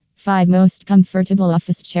5 most comfortable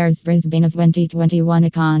office chairs Brisbane of 2021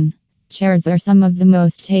 IKCON. Chairs are some of the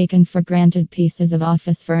most taken for granted pieces of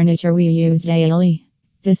office furniture we use daily.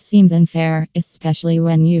 This seems unfair, especially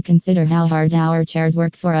when you consider how hard our chairs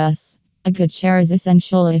work for us. A good chair is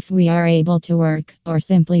essential if we are able to work or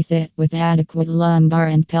simply sit with adequate lumbar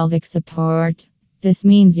and pelvic support. This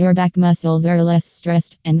means your back muscles are less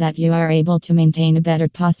stressed and that you are able to maintain a better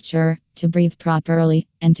posture, to breathe properly,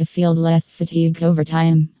 and to feel less fatigued over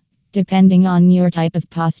time. Depending on your type of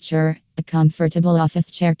posture, a comfortable office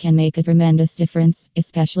chair can make a tremendous difference,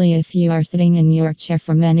 especially if you are sitting in your chair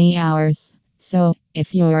for many hours. So,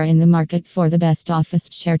 if you're in the market for the best office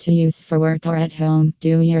chair to use for work or at home,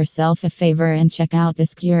 do yourself a favor and check out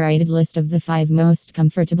this curated list of the 5 most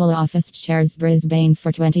comfortable office chairs Brisbane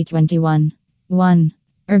for 2021. 1.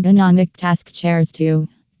 Ergonomic task chairs. 2.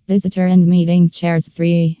 Visitor and meeting chairs.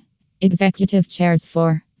 3. Executive chairs.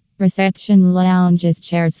 4. Reception lounges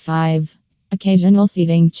chairs. 5. Occasional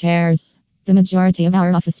seating chairs. The majority of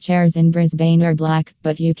our office chairs in Brisbane are black,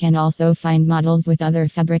 but you can also find models with other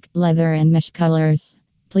fabric, leather, and mesh colors.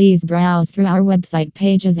 Please browse through our website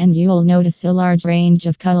pages and you'll notice a large range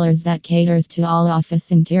of colors that caters to all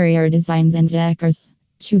office interior designs and decors.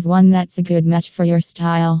 Choose one that's a good match for your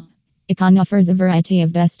style. IKCON offers a variety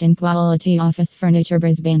of best-in-quality office furniture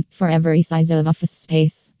Brisbane for every size of office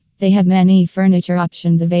space. They have many furniture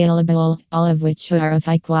options available, all of which are of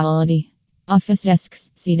high quality. Office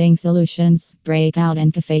desks, seating solutions, breakout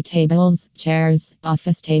and cafe tables, chairs,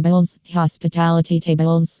 office tables, hospitality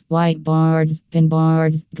tables, whiteboards,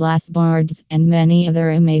 pinboards, glass boards, and many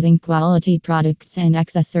other amazing quality products and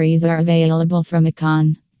accessories are available from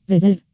IKCON. Visit